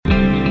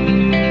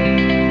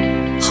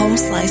Home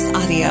Slice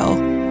Audio.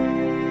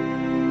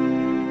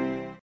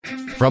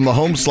 From the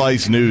Home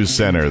Slice News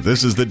Center,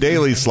 this is the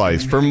Daily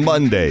Slice for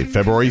Monday,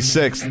 February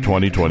 6th,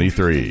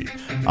 2023.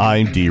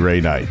 I'm D. Ray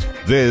Knight.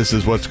 This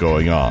is what's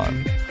going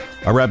on.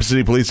 A Rapid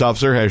City police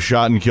officer has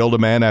shot and killed a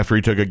man after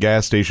he took a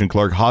gas station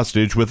clerk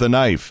hostage with a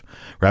knife.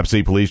 Rapid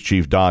City Police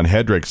Chief Don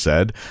Hedrick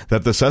said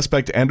that the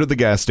suspect entered the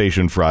gas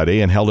station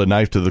Friday and held a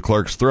knife to the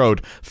clerk's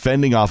throat,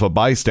 fending off a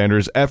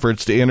bystander's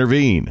efforts to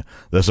intervene.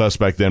 The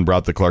suspect then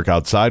brought the clerk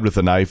outside with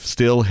the knife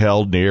still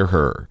held near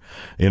her.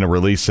 In a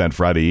release sent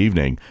Friday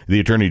evening, the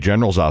Attorney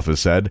General's office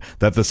said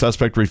that the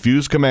suspect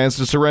refused commands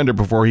to surrender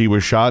before he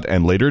was shot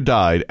and later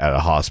died at a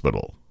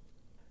hospital.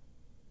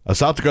 A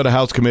South Dakota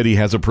House committee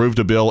has approved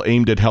a bill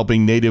aimed at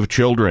helping Native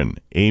children.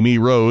 Amy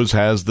Rose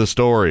has the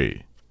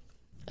story.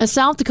 A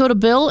South Dakota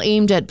bill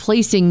aimed at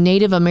placing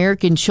Native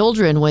American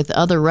children with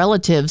other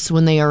relatives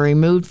when they are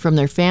removed from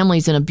their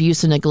families in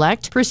abuse and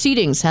neglect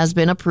proceedings has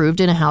been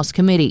approved in a House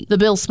committee. The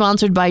bill,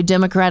 sponsored by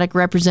Democratic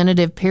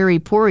Representative Perry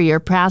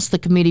Poirier, passed the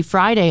committee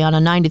Friday on a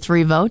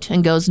 9-3 vote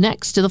and goes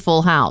next to the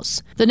full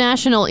House. The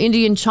National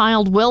Indian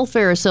Child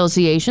Welfare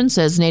Association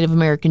says Native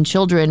American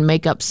children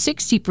make up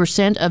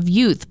 60% of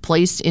youth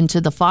placed into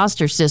the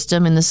foster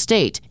system in the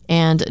state,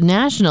 and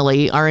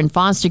nationally are in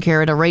foster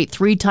care at a rate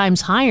 3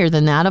 times higher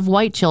than that of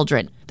white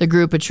children. The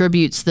group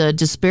attributes the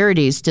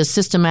disparities to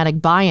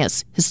systematic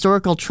bias,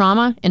 historical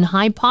trauma, and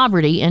high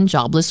poverty and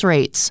jobless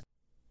rates.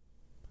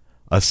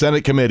 A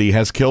Senate committee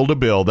has killed a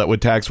bill that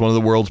would tax one of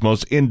the world's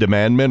most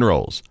in-demand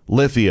minerals,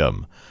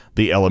 lithium.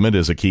 The element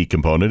is a key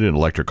component in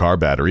electric car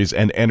batteries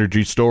and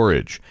energy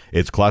storage.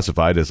 It's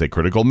classified as a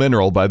critical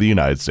mineral by the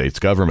United States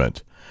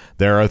government.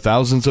 There are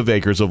thousands of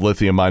acres of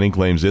lithium mining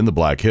claims in the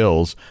Black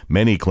Hills.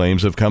 Many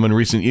claims have come in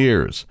recent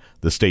years.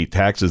 The state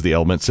taxes the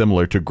element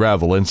similar to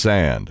gravel and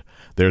sand.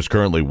 There's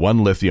currently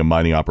one lithium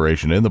mining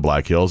operation in the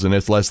Black Hills, and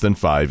it's less than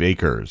 5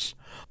 acres.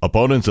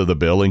 Opponents of the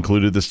bill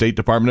included the State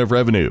Department of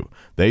Revenue.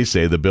 They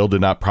say the bill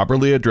did not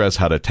properly address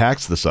how to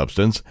tax the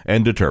substance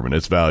and determine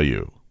its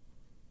value.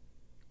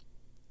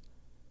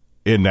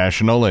 In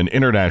national and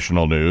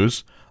international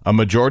news, a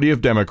majority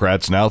of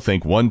Democrats now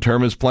think one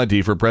term is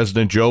plenty for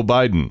President Joe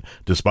Biden,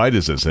 despite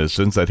his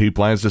insistence that he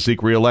plans to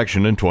seek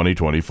re-election in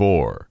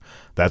 2024.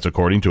 That's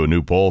according to a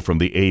new poll from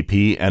the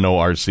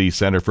AP-NORC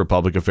Center for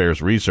Public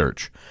Affairs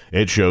Research.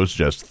 It shows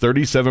just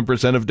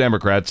 37% of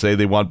Democrats say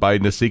they want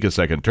Biden to seek a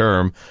second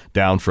term,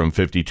 down from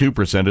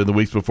 52% in the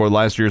weeks before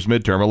last year's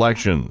midterm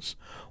elections.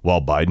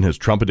 While Biden has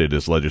trumpeted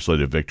his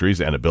legislative victories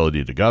and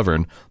ability to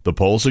govern, the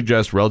poll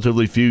suggests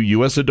relatively few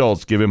U.S.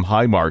 adults give him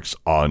high marks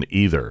on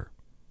either.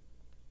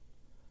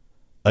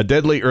 A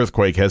deadly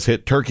earthquake has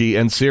hit Turkey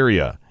and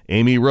Syria.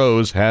 Amy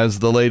Rose has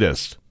the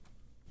latest.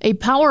 A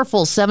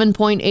powerful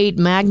 7.8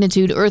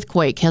 magnitude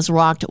earthquake has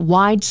rocked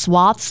wide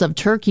swaths of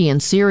Turkey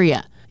and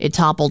Syria. It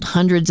toppled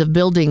hundreds of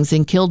buildings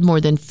and killed more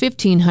than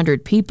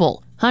 1,500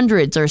 people.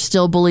 Hundreds are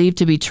still believed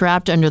to be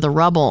trapped under the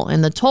rubble,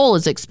 and the toll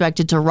is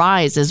expected to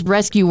rise as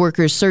rescue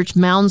workers search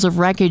mounds of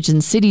wreckage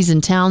in cities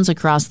and towns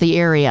across the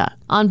area.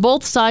 On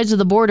both sides of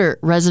the border,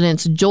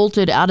 residents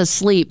jolted out of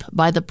sleep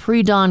by the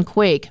pre-dawn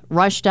quake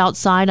rushed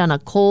outside on a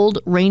cold,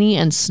 rainy,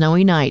 and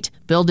snowy night.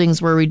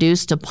 Buildings were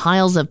reduced to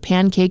piles of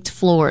pancaked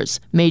floors.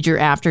 Major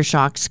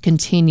aftershocks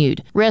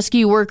continued.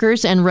 Rescue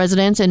workers and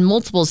residents in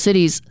multiple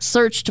cities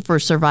searched for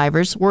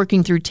survivors,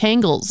 working through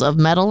tangles of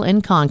metal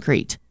and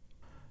concrete.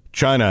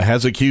 China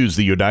has accused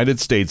the United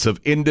States of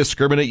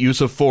indiscriminate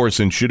use of force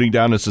in shooting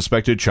down a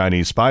suspected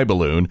Chinese spy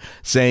balloon,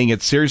 saying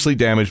it seriously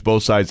damaged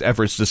both sides'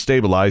 efforts to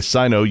stabilize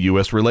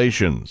Sino-U.S.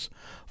 relations.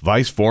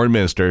 Vice Foreign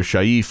Minister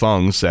Xia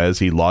Feng says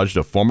he lodged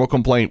a formal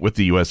complaint with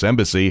the U.S.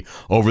 Embassy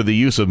over the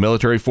use of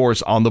military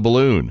force on the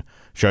balloon.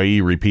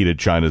 Xia repeated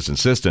China's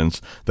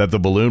insistence that the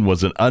balloon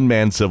was an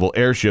unmanned civil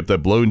airship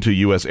that blew into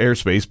U.S.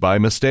 airspace by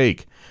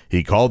mistake.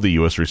 He called the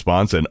U.S.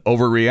 response an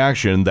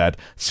overreaction that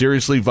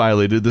seriously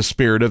violated the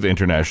spirit of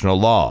international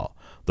law.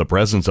 The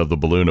presence of the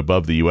balloon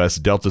above the U.S.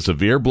 dealt a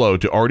severe blow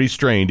to already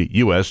strained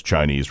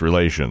U.S.-Chinese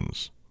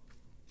relations.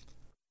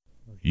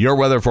 Your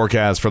weather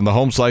forecast from the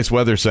Home Slice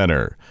Weather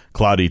Center.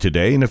 Cloudy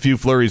today and a few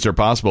flurries are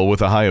possible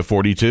with a high of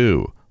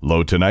 42.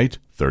 Low tonight,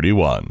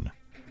 31.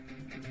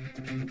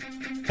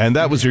 And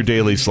that was your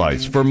Daily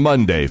Slice for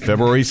Monday,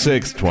 February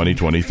 6,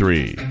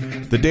 2023.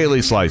 The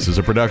Daily Slice is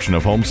a production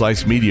of Home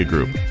Slice Media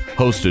Group,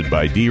 hosted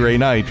by D. Ray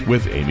Knight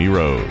with Amy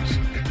Rose.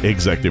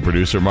 Executive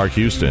producer Mark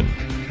Houston.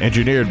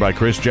 Engineered by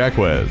Chris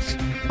Jacquez.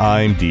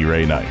 I'm D.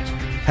 Ray Knight.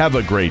 Have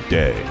a great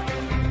day.